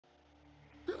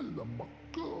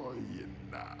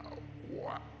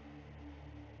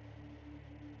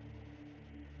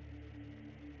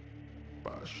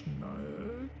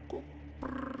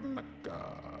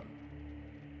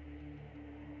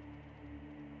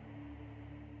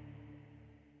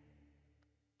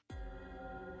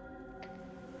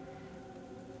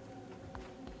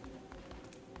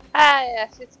Ah,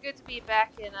 yes, it's good to be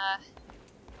back in a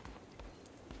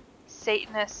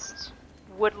Satanist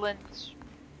woodland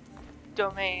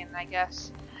domain, I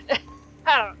guess.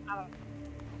 I don't know.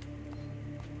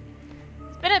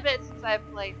 It's been a bit since I've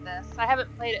played this. I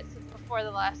haven't played it since before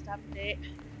the last update.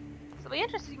 So it'll be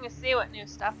interesting to see what new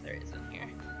stuff there is in here.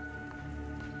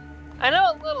 I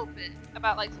know a little bit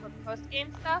about like some of the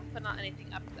post-game stuff, but not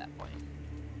anything up to that point.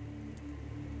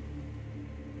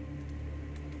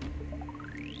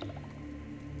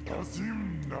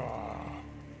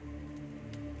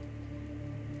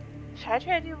 Should I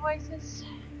try to do voices?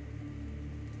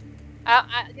 I'm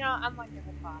not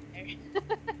gonna bother.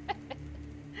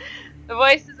 The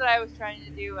voices that I was trying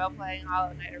to do while playing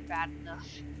Hollow Knight are bad enough.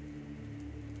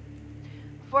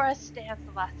 Before us stands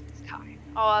the last of its kind.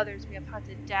 All others we have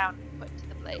hunted down and put to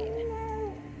the blade.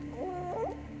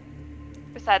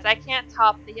 Besides, I can't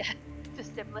top the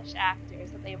distinguished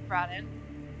actors that they've brought in.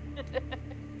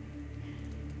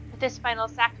 With this final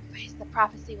sacrifice, the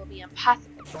prophecy will be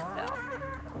impossible to fulfill.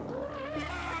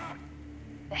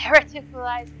 The heretic who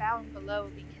lies bound below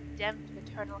will be condemned to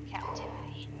eternal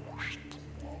captivity.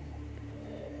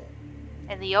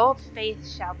 And the old faith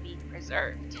shall be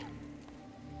preserved.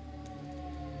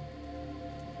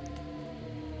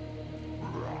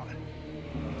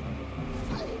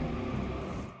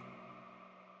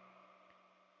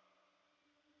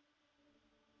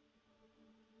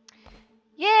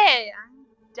 Yay, I'm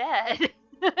dead.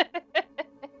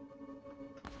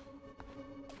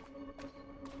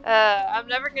 I'm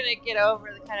never gonna get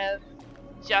over the kind of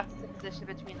juxtaposition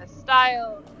between the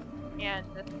style and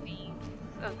the themes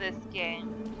of this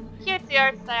game. Cutesy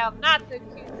art style, not so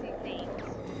cutesy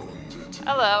themes.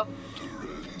 Hello.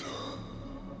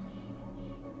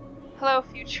 Hello,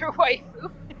 future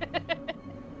waifu.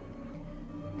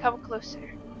 Come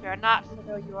closer. Fear not, for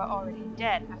though you are already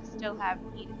dead, I still have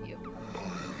need of you.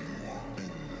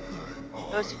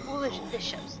 Those foolish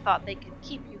bishops thought they could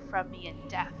keep you from me in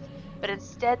death, but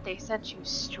instead they sent you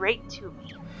straight to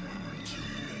me.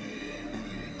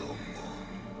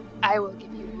 I will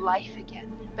give you life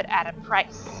again, but at a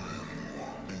price.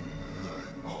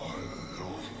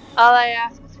 All I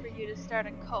ask is for you to start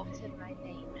a cult in my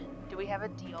name. Do we have a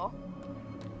deal?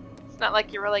 It's not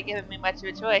like you're really giving me much of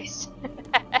a choice.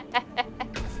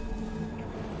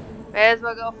 May as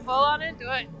well go full on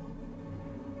into it.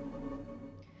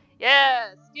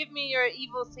 Yes, give me your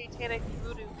evil satanic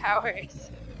voodoo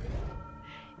powers.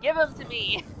 Give them to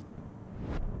me.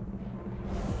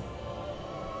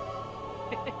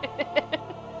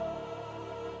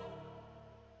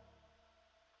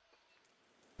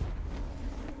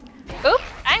 Oops,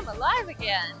 I'm alive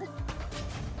again.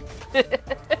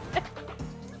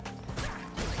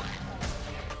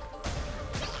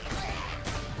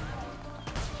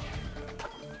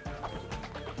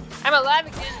 I'm alive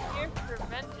again and here for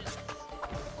vengeance.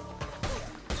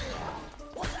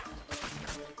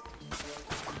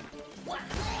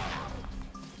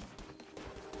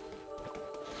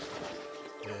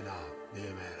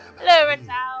 Hello,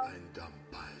 Ratau.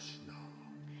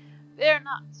 Fear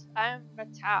not, I am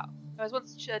Ratau. I was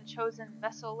once a chosen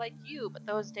vessel like you, but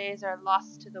those days are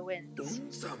lost to the winds.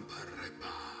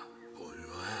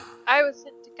 I was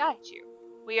sent to guide you.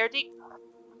 We are deep.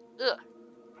 Ugh.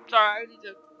 Sorry, I need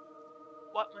to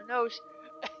wipe my nose.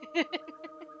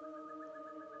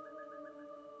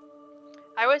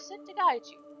 I was sent to guide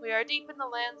you. We are deep in the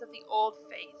lands of the old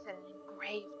faith and in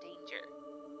grave danger.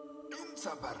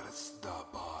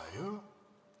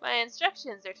 My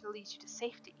instructions are to lead you to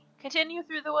safety. Continue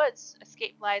through the woods.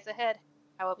 Escape lies ahead.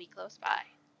 I will be close by.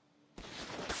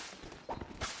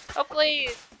 Hopefully,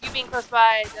 you being close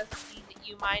by doesn't mean that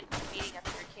you mind meeting up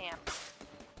at your camp.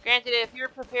 Granted, if you're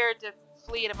prepared to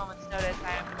flee at a moment's notice,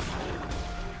 I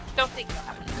don't think you'll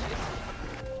have any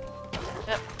issues.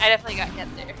 Nope, I definitely got hit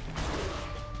there.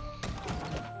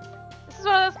 This is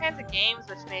one of those kinds of games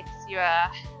which makes you,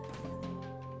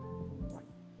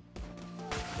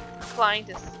 inclined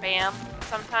to spam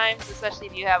sometimes, especially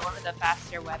if you have one of the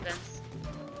faster weapons.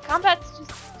 Combat's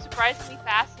just surprisingly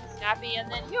fast and snappy, and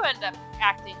then you end up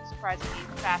acting surprisingly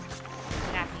fast and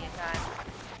snappy at times.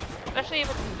 Especially if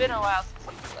it's been a while since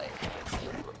you've played.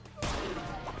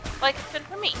 Like it's been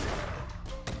for me.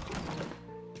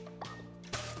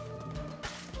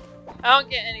 I don't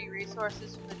get any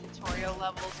resources from the tutorial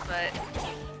levels, but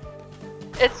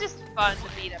It's just fun to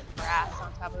beat up grass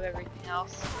on top of everything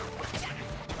else.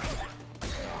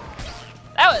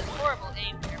 That was horrible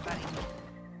aim there, buddy.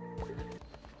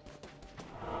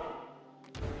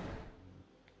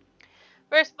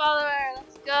 First follower,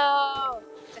 let's go!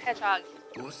 It's a hedgehog.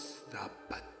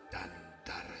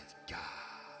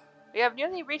 We have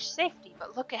nearly reached safety,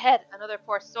 but look ahead, another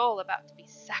poor soul about to be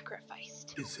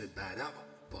sacrificed.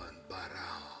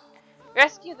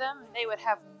 Rescue them, and they would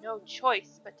have no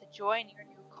choice but to join your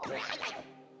new cult.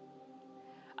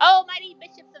 Oh, mighty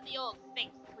bishops of the old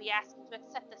faith, we ask you to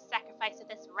accept the sacrifice of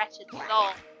this wretched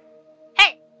soul.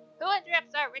 Hey! Who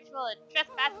interrupts our ritual and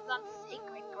trespasses on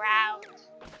sacred ground?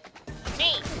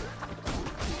 Me!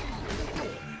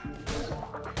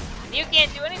 You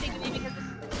can't do anything to me because this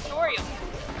is the tutorial.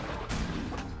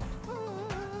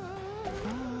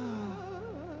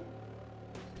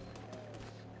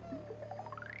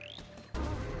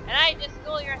 And I just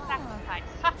stole your sacrifice.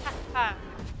 Ha ha ha.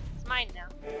 It's mine now.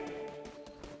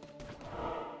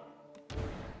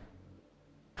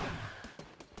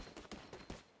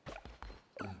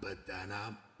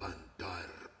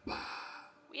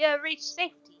 We have reached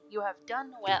safety. You have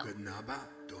done well.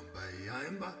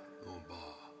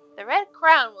 The red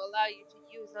crown will allow you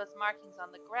to use those markings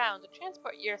on the ground to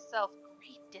transport yourself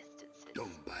great distances.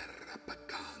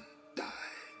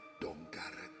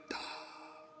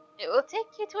 It will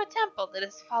take you to a temple that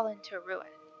has fallen to ruin.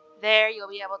 There you'll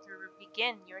be able to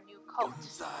begin your new cult.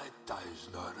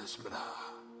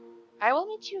 I will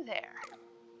meet you there.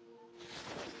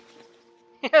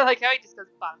 I like how he just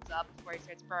goes bottoms up before he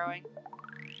starts burrowing.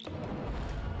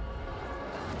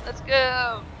 Let's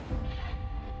go!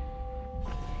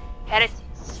 Heretics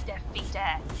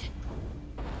defeated.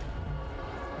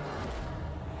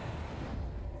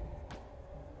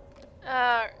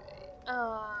 Alright,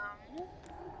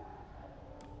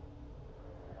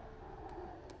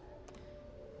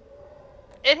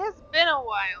 it has been a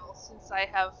while since I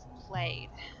have played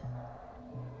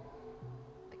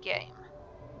the game.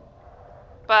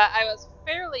 But I was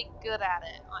fairly good at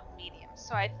it on medium,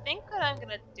 so I think what I'm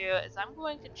gonna do is I'm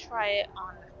going to try it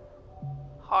on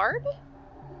hard?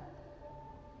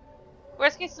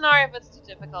 Worst case scenario, if it's too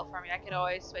difficult for me, I could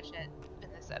always switch it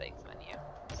in the settings menu.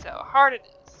 So, hard it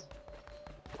is.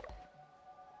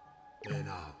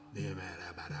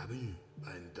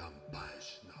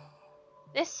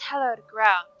 This hallowed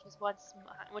ground, which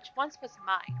once was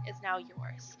mine, is now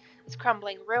yours. This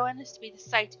crumbling ruin is to be the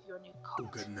site of your new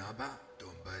cult.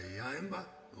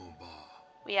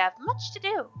 We have much to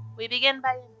do. We begin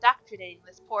by indoctrinating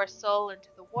this poor soul into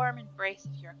the warm embrace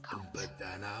of your cult.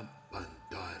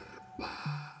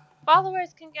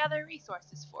 Followers can gather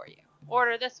resources for you.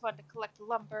 Order this one to collect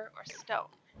lumber or stone.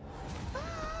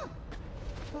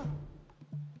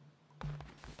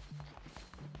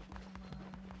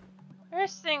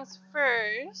 First things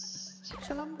first.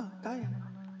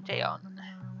 Jayon.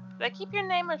 Should I keep your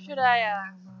name or should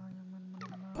I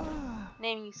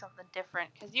name you something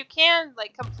different? Because you can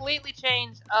like completely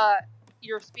change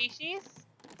your species.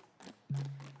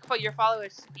 Put your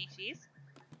followers' species.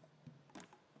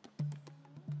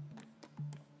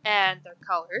 And their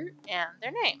color and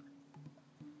their name.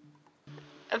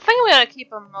 I think I'm gonna keep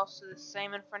them mostly the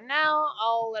same, and for now,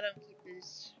 I'll let them keep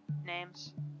his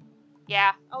names.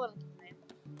 Yeah, I'll let him keep the name.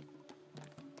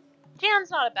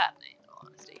 Jan's not a bad name, in all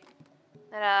honesty.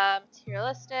 Then,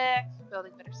 materialistic,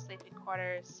 building better sleeping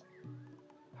quarters.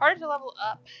 Harder to level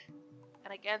up,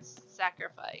 and against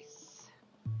sacrifice.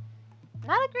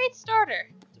 Not a great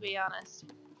starter, to be honest.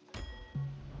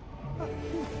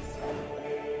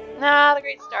 Not a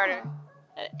great starter.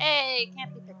 Hey,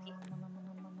 can't be picky.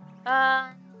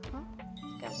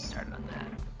 Get started on that.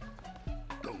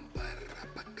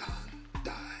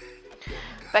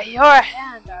 By your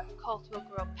hand, our cult will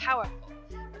grow powerful,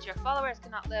 but your followers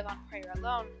cannot live on prayer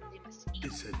alone. They must eat.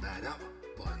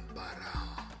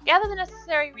 Gather the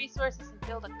necessary resources and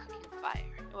build a cooking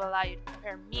fire. It will allow you to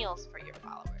prepare meals for your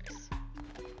followers.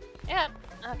 Yep.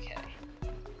 Okay.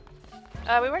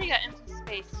 We already got empty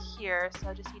space here, so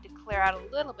I just need to clear out a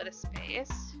little bit of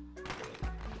space.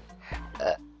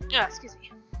 Excuse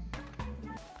me.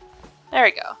 There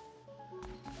we go.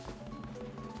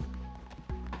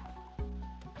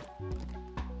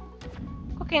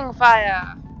 Cooking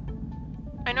fire.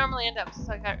 I normally end up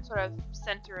sort of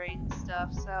centering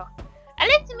stuff, so I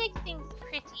like to make things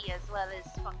pretty as well as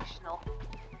functional.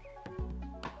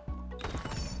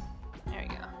 There we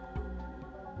go.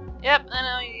 Yep, I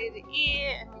know you need to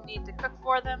eat and you need to cook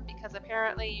for them because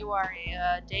apparently you are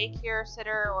a daycare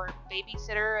sitter or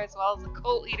babysitter as well as a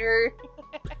cult leader.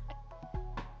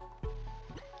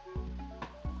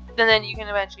 And then you can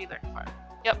eventually learn to farm.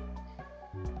 Yep.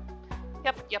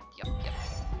 Yep, yep, yep, yep.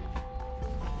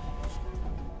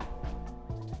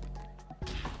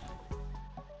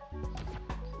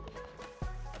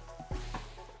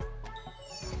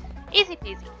 Easy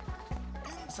peasy.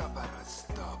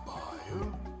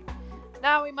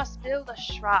 Now we must build a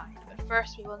shrine, but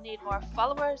first we will need more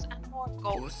followers and more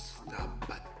gold.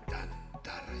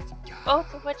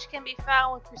 Both of which can be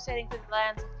found when crusading through the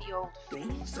lands of the old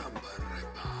faith.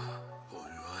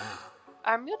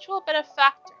 Our mutual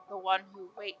benefactor, the one who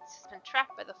waits, has been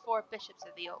trapped by the 4 bishops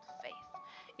of the old faith.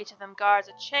 Each of them guards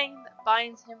a chain that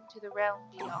binds him to the realm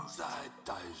beyond.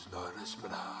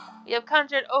 We have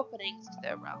conjured openings to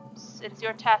their realms. It's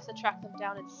your task to track them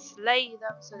down and slay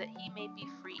them so that he may be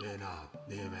freed.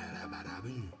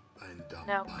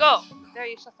 Now go! There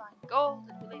you shall find gold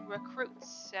and willing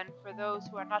recruits, and for those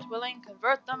who are not willing,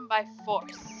 convert them by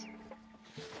force.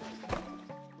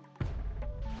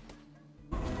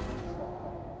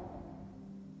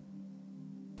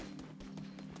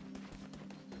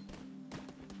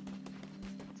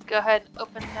 Let's go ahead and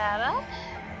open that up.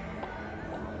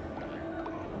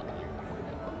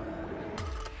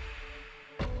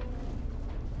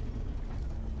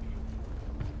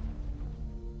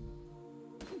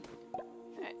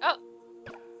 Oh!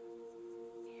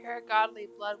 Here godly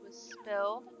blood was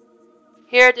spilled.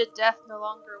 Here did death no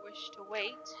longer wish to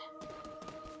wait.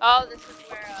 Oh, this is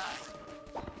where,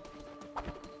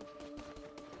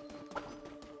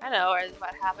 I know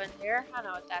what happened here. I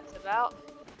know what that's about.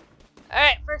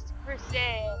 Alright, first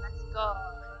crusade. Let's go.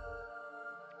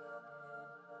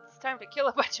 It's time to kill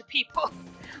a bunch of people.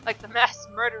 Like the mass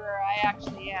murderer I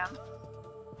actually am.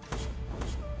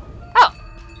 Oh!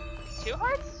 2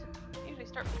 hearts? I usually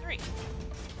start with 3.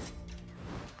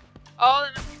 Oh,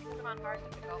 then I'm put them on hard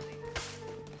difficulty.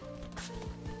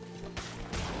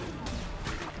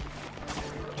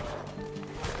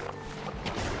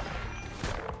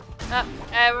 Oh,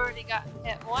 I've already gotten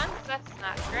hit once. That's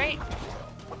not great.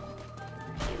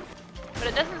 But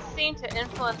it doesn't seem to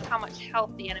influence how much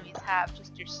health the enemies have,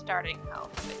 just your starting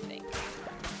health, I think.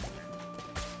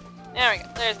 There we go.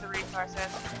 There's the resources.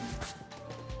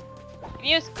 You can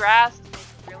use grass to make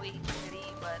really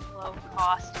shitty but low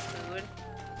cost food.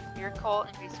 Your coal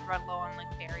in case you run low on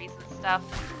like berries and stuff.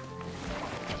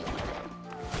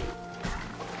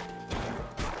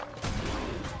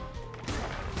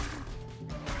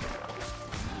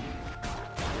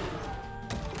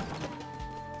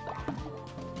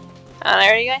 And I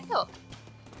already got healed.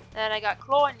 Then I got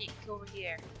Chlornick over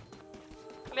here.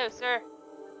 Hello, sir.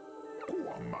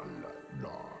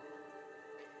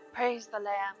 Praise the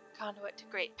Lamb, conduit to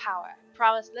great power,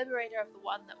 promised liberator of the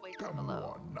one that waits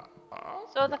below.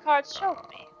 So the cards showed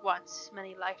me, once,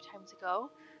 many lifetimes ago,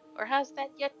 or has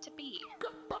that yet to be?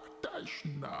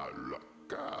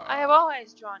 I have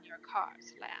always drawn your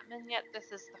cards, Lamb, and yet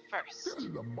this is the first.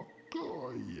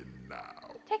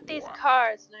 Take these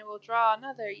cards and I will draw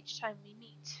another each time we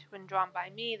meet. When drawn by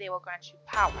me, they will grant you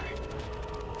power.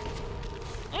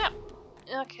 Yeah,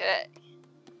 okay.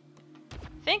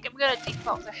 I think I'm gonna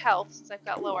default to health since I've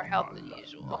got lower health than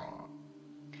usual.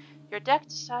 Your deck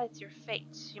decides your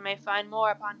fate. You may find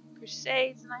more upon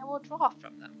crusades and I will draw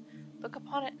from them. Look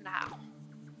upon it now.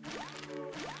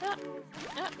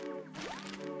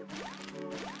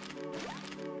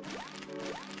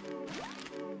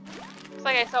 Looks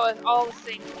like I saw with all the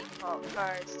same default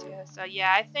cards too. So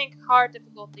yeah, I think hard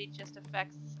difficulty just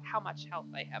affects how much health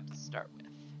I have to start with.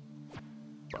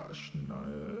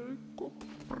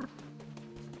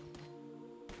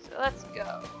 So let's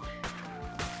go.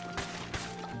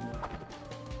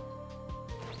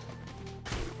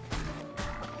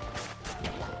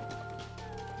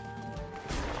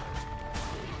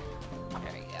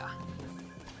 There we go.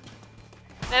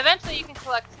 And eventually you can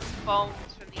collect bones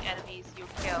from the enemies you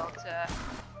kill to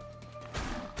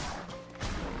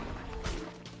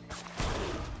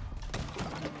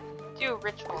do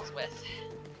rituals with.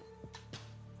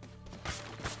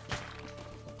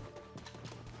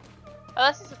 Oh,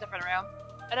 this is a different room.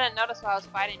 I didn't notice while I was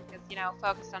fighting because, you know,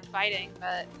 focused on fighting,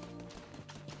 but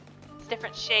it's a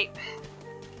different shape.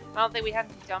 I don't think we had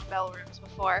any dumbbell rooms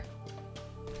before.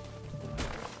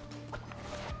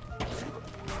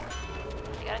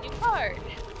 I got a new card.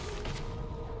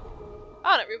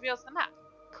 Oh, and it reveals the map.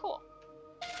 Cool.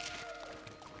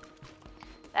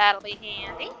 That'll be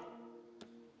handy.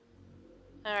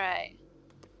 Alright.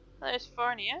 There's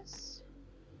Fornius.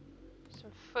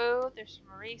 Some food, there's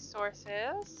some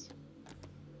resources.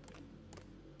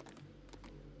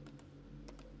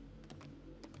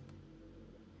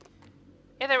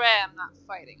 Either way, I'm not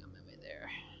fighting on my way there.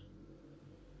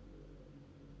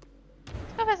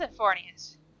 Let's go visit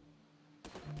Fornius.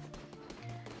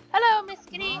 Hello, Miss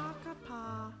Kitty.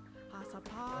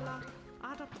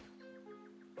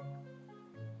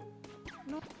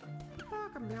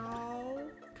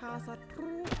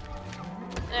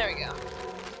 There we go.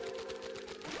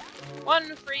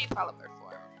 One free follower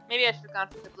form. Maybe I should have gone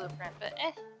for the blueprint, but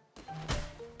eh.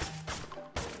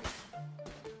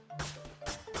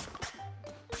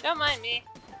 Don't mind me.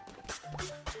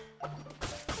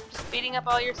 Just beating up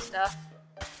all your stuff.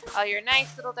 All your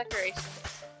nice little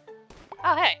decorations.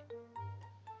 Oh, hey.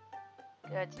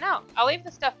 Good to know. I'll leave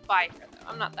the stuff by her, though.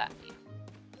 I'm not that mean.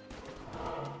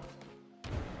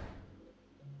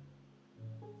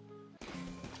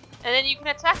 And then you can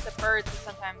attack the birds that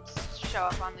sometimes show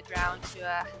up on the ground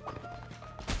to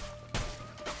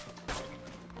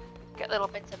get little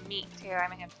bits of meat too. I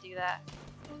may have to do that.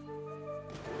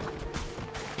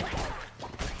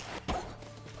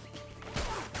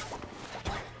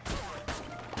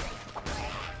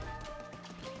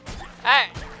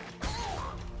 Alright.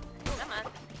 Come on.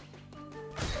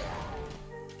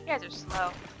 You guys are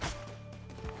slow.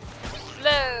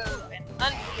 Slow and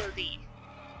unwieldy.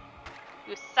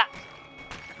 You suck.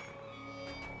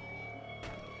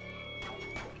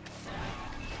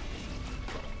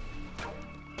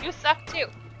 You suck too.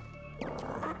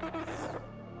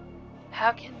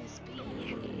 How can this be?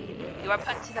 You are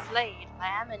put to the blade,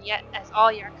 lamb, and yet as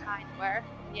all your kind were,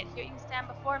 and yet here you stand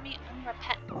before me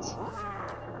unrepentant.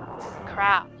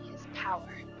 Crown his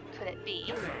power, could it be?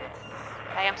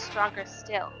 But I am stronger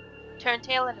still. Turn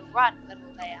tail and run,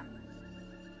 little lamb.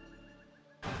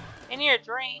 In your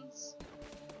dreams.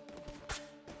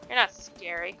 You're not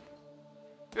scary.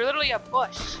 You're literally a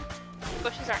bush.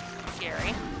 Bushes aren't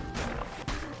scary.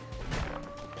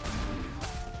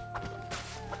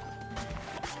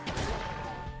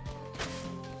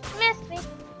 Missed me.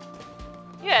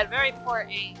 You had very poor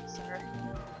aim, sir.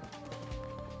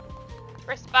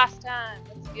 First boss time.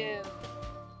 Let's go.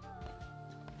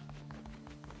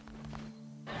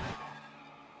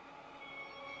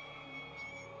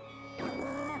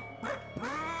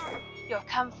 You have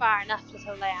come far enough,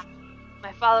 little lamb.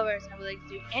 My followers are willing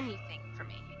to do anything for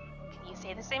me. Can you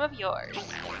say the same of yours?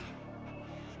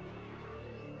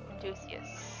 Enthusiast. I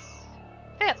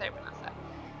think that's how you pronounce that.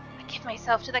 I give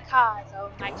myself to the cause,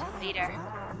 O mighty leader.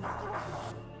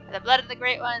 By the blood of the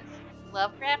great ones.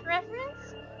 Lovecraft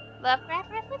reference?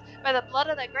 Lovecraft reference? By the blood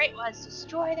of the great ones,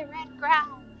 destroy the red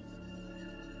ground.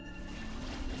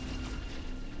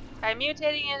 By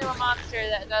mutating into a monster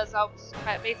that does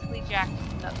basically jack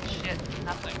shit,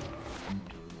 nothing.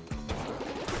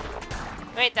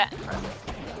 Made that impressive.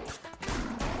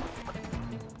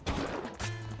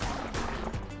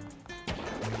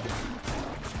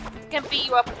 I can beat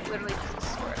you up with literally just a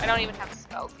sword. I don't even have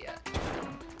spells yet.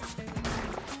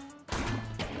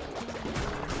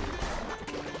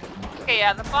 Okay,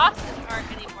 yeah, the bosses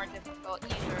aren't any more difficult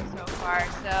either so far,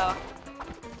 so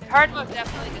hard mode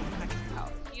definitely gets back to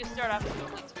health. You start off with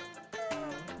only 2.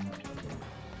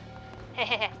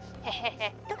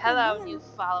 Hello, new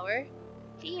follower.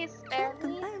 Please spare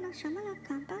me.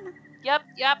 Yep,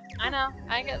 I know.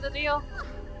 I get the deal.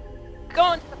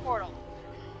 Go into the portal.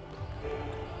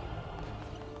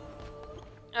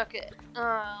 Okay,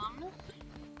 I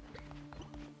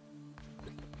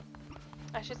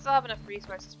should still have enough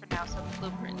resources for now, so the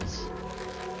blueprints.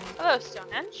 Hello,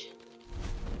 Stonehenge.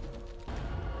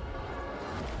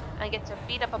 I get to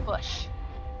beat up a bush.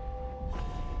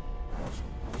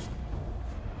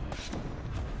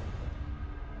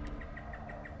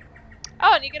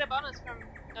 Oh, and you get a bonus from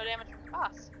no damage from the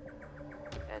boss.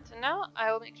 Good to know.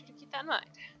 I will make sure to keep that in mind.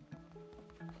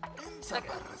 Okay.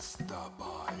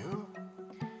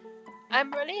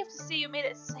 I'm relieved to see you made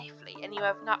it safely, and you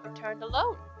have not returned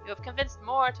alone. You have convinced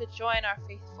more to join our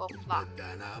faithful flock.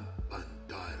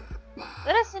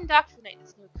 Let us indoctrinate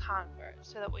this new convert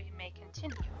so that we may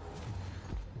continue.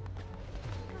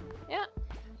 Yeah.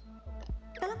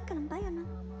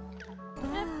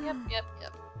 Yep.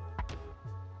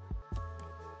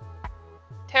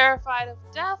 Terrified of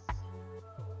death.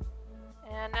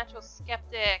 And natural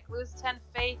skeptic. Lose 10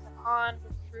 faith upon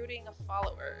recruiting a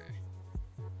follower.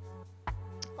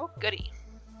 Oh, goody.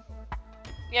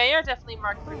 Yeah, you're definitely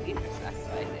marked for future sex,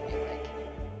 I think.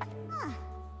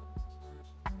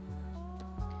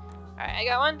 Alright, I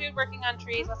got one dude working on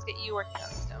trees. Let's get you working on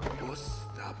stone.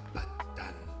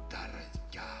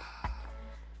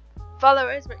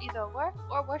 Followers were either work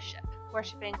or worship.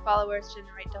 Worshipping followers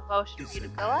generate devotion for you to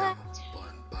collect.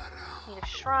 Need a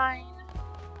shrine.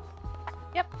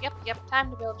 Yep.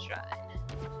 Time to build a shrine.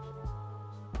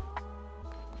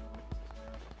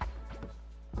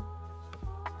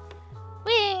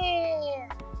 Whee!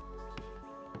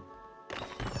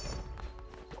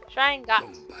 Shrine got.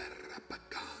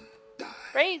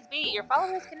 Praise be, your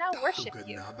followers can now worship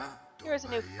you. Here is a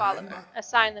new follower.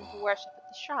 Assign them to worship at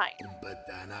the shrine.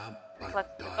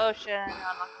 Reflect devotion,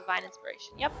 unlock divine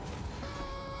inspiration. Yep.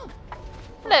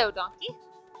 Hello, donkey.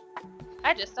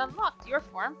 I just unlocked your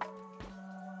form.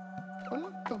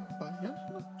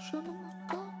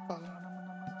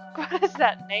 What is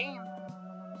that name?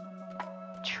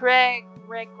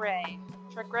 Tregregre.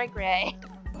 Tregregre.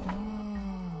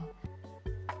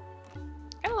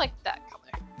 Kinda like that color.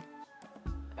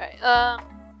 Alright,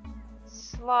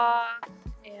 sloth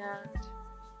and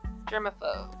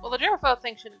germaphobe. Well, the germaphobe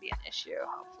thing shouldn't be an issue,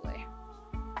 hopefully.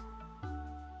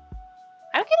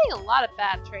 I'm getting a lot of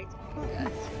bad traits from these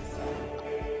guys.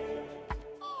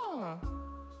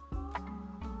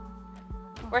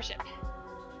 Worship.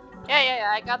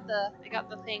 Yeah. I got the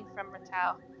thing from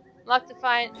Ratau. Unlock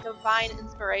divine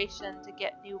inspiration to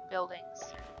get new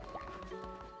buildings.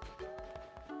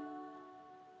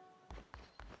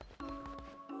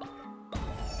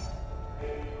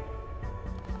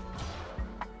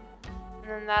 And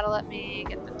then that'll let me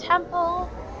get the temple.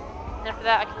 And after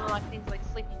that, I can unlock things like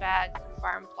sleeping bags and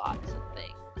farm plots and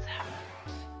things.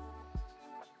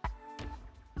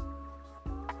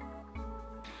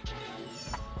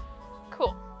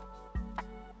 Cool.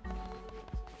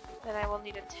 Then I will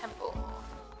need a temple.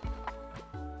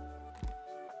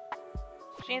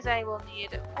 Which means I will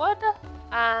need wood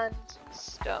and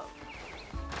stone.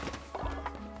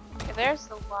 Okay, there's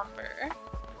the lumber. I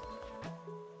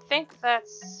think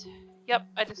that's... Yep,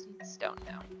 I just need stone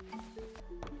now.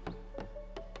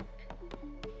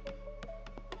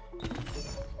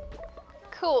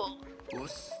 Cool.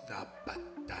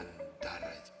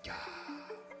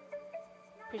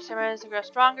 Priest to grow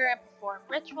stronger and perform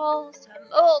rituals to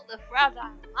mold the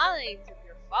fragile minds of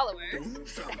your followers.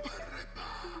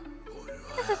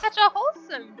 This is such a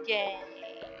wholesome game.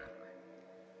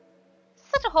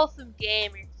 Such a wholesome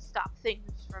game where you can stop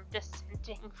things from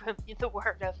dissenting from the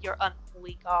word of your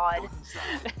unholy god.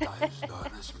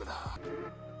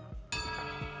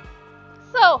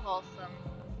 So wholesome.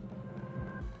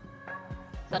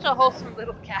 Such a wholesome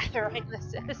little gathering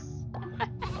this is.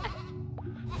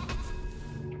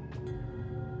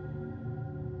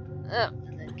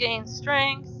 And then gain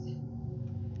strength.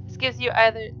 This gives you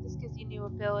new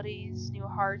abilities, new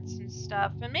hearts and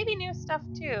stuff, and maybe new stuff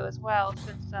too as well,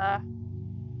 since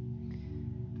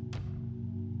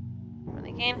when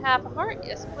they gain half a heart,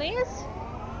 yes please.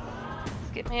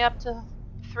 Let's get me up to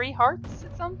 3 hearts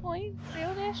at some point,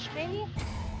 soonish, maybe.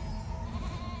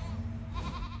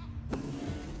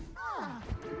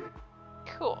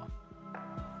 Cool.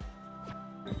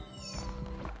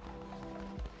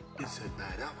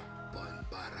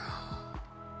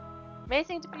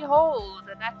 Amazing to behold,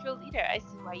 a natural leader. I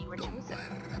see why you were chosen.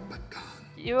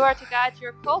 If you are to guide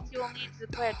your cult, you will need to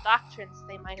declare doctrines so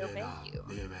they might obey you.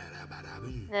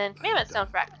 And then commandment stone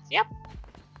fragments, yep.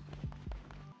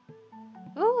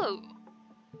 Ooh.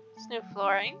 It's new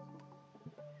flooring.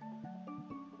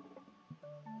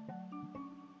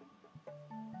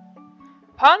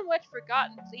 Upon which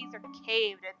forgotten pleas are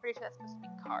caved. I'm pretty sure that's supposed to be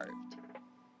carved.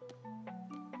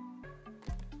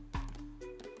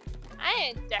 I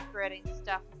ain't decorating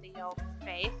stuff with the old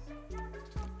faith.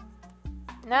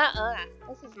 Nuh-uh.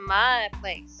 This is my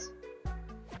place.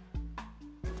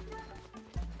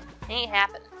 Ain't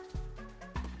happening.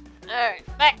 Alright,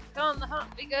 back on the hunt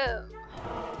we go.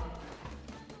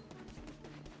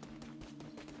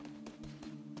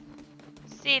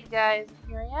 Seed guys,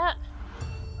 here yet?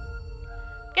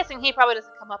 Guessing he probably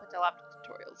doesn't come up until after the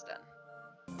tutorial's done.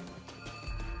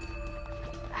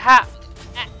 Aha!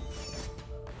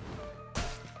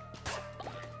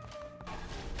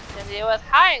 And it was,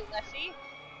 hi, Leshy!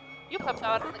 You popped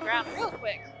out on the ground real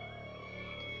quick.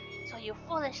 So you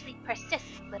foolishly persist,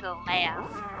 little lamb.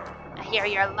 I hear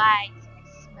your lies and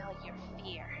I smell your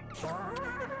fear.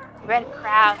 Red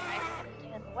crown, I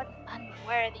again, what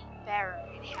unworthy pharaoh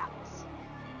it has.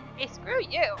 Hey, screw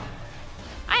you!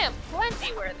 I am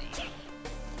plenty worthy.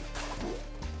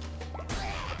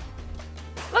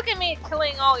 Look at me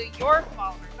killing all your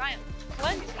followers. I am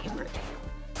plenty worthy.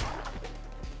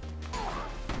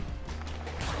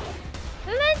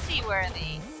 Plenty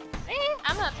worthy. See?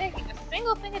 I'm not taking a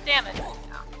single thing of damage right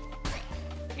now.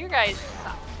 You guys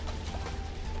suck.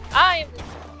 I am the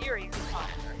superior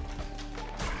follower.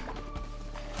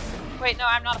 Wait, no,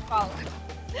 I'm not a follower.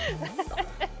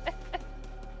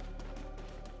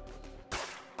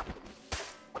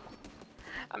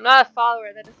 I'm not a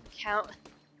follower, that doesn't count.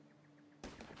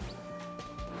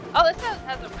 Oh, this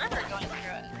has a river going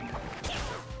through it.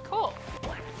 Cool.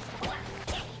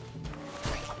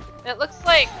 It looks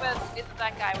like, but it's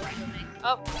that guy was swimming.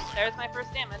 Oh, there's my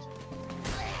first damage.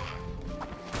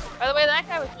 By the way, that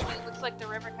guy was moving. It looks like the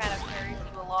river kind of carries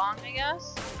you along, I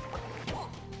guess.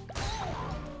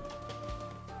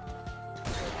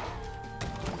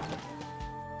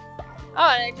 Oh,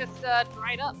 and it just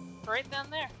dried up right down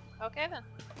there. Okay then.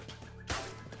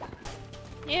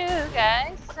 You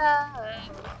guys suck.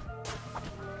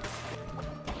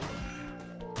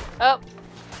 Oh.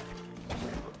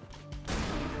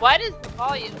 Why does the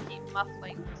volume keep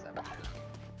muffling somehow?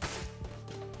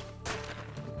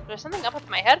 Is there something up with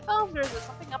my headphones, or is there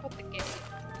something up with the game?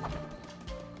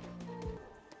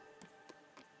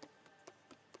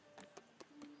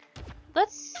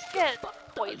 Let's get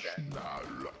poison.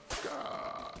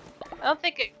 I don't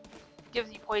think it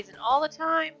gives you poison all the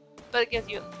time, but it gives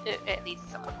you at least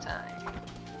some time.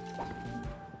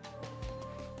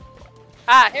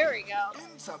 Ah, here we go.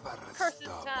 Curses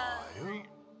time.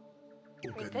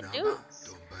 Great good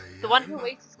news. The one who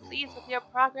waits is pleased with your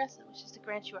progress and wishes to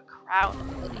grant you a crown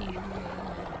ability.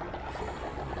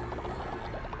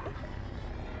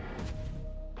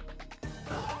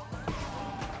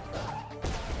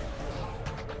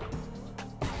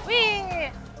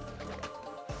 Whee!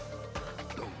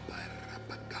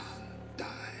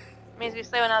 Means we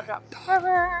slay one out drop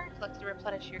forever. Collect to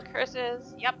replenish your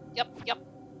curses. Yep.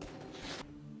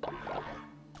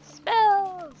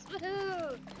 Spells!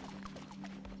 Woohoo!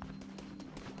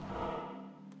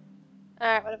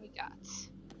 Alright, what have we got?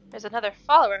 There's another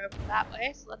follower over that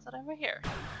way, so let's head over here.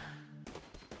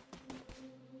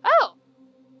 Oh!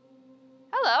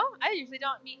 Hello! I usually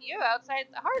don't meet you outside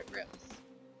the heart rooms.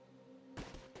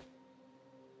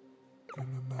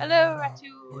 Hello,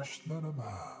 Ratu!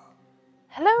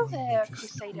 Hello there,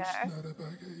 Crusader.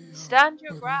 Stand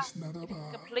your ground. If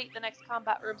you complete the next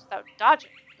combat rooms without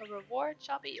dodging, the reward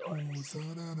shall be yours.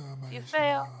 If you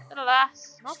fail, then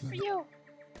alas, not for you.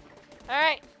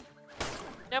 Alright.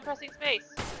 No pressing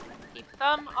space. Keep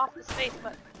thumb off the space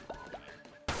button.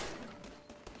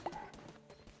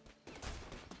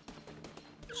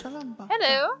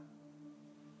 Hello.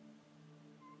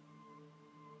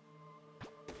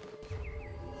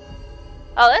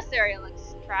 Oh, this area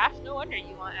looks trash. No wonder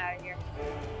you want out of here.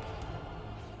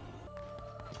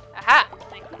 Aha!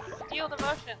 Make steal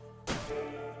devotion.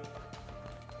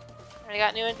 I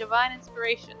got new and divine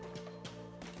inspiration.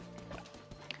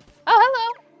 Oh, hello!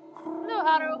 Hello,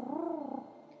 Haru.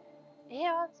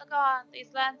 Eons agone,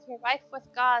 these lands were rife with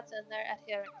gods and their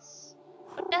adherents.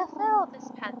 But now fell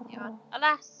this pantheon.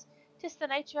 Alas, 'tis the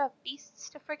nature of beasts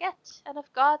to forget, and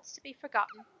of gods to be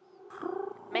forgotten.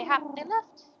 Mayhap they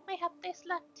left, mayhap they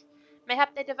slept,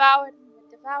 mayhap they devoured and were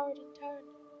devoured in turn.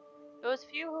 Those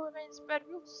few who remained spread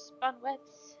roots, spun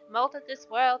webs, molded this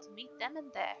world to meet them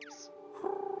and theirs.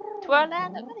 'Twere a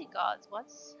land of many gods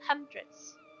once,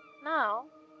 hundreds. Now...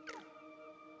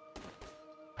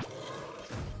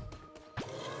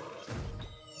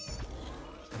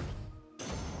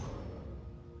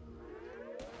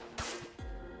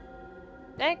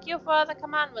 Thank you for the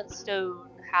commandment stone,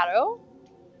 Harrow.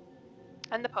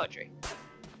 And the poetry.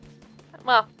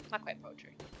 Well, not quite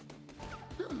poetry.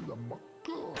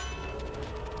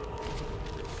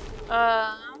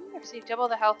 Receive double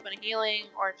the health when healing,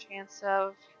 or chance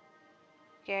of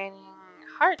gaining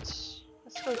heart.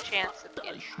 Let's go chance of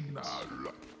getting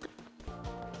heart.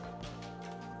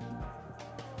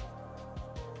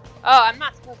 Oh, I'm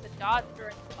not supposed to dodge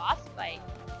during the boss fight.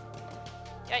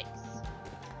 Yikes.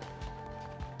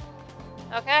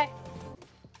 Okay.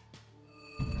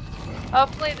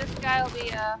 Hopefully this guy will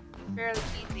be fairly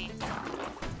easy.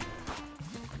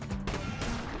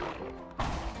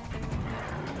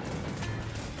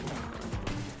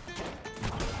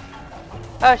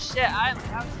 Oh shit, I'm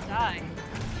about to die.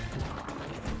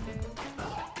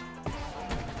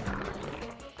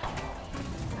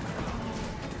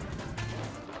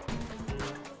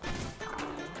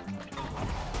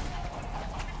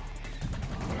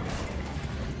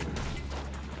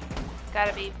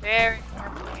 Gotta be very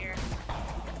careful here.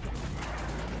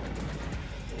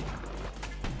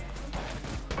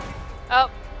 Oh.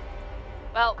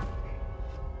 Well.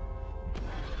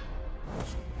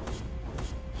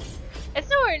 It's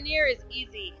nowhere near as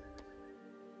easy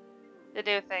to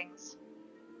do things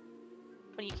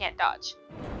when you can't dodge.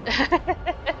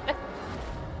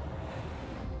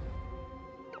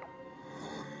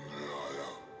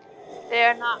 They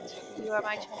are not. You are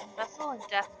my chosen vessel, and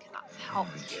death cannot help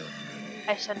you.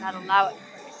 I shall not allow it,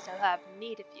 for I still have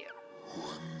need of you.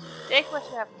 Take what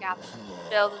you have gathered,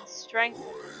 build and strengthen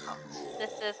your heart.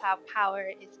 This is how power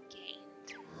is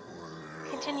gained.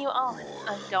 Continue on,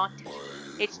 undaunted.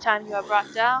 Each time you are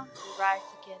brought down, you rise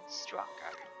again stronger.